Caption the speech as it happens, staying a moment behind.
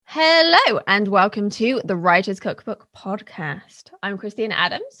Hello and welcome to the Writer's Cookbook podcast. I'm Christine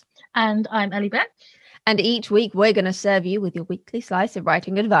Adams. And I'm Ellie Beck. And each week we're going to serve you with your weekly slice of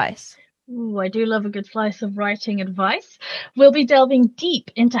writing advice. Ooh, I do love a good slice of writing advice. We'll be delving deep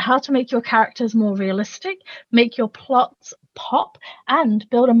into how to make your characters more realistic, make your plots pop, and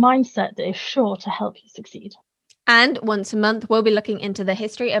build a mindset that is sure to help you succeed. And once a month, we'll be looking into the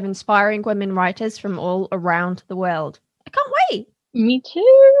history of inspiring women writers from all around the world. I can't wait. Me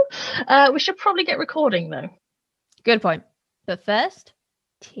too. We should probably get recording, though. Good point. But first,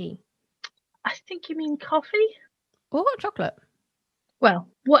 tea. I think you mean coffee? Or hot chocolate. Well,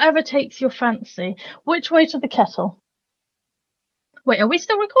 whatever takes your fancy. Which way to the kettle? Wait, are we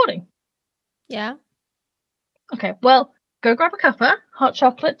still recording? Yeah. Okay, well, go grab a cuppa, hot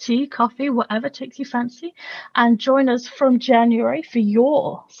chocolate, tea, coffee, whatever takes you fancy, and join us from January for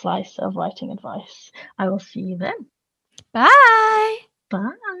your slice of writing advice. I will see you then. Bye.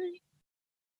 Bye.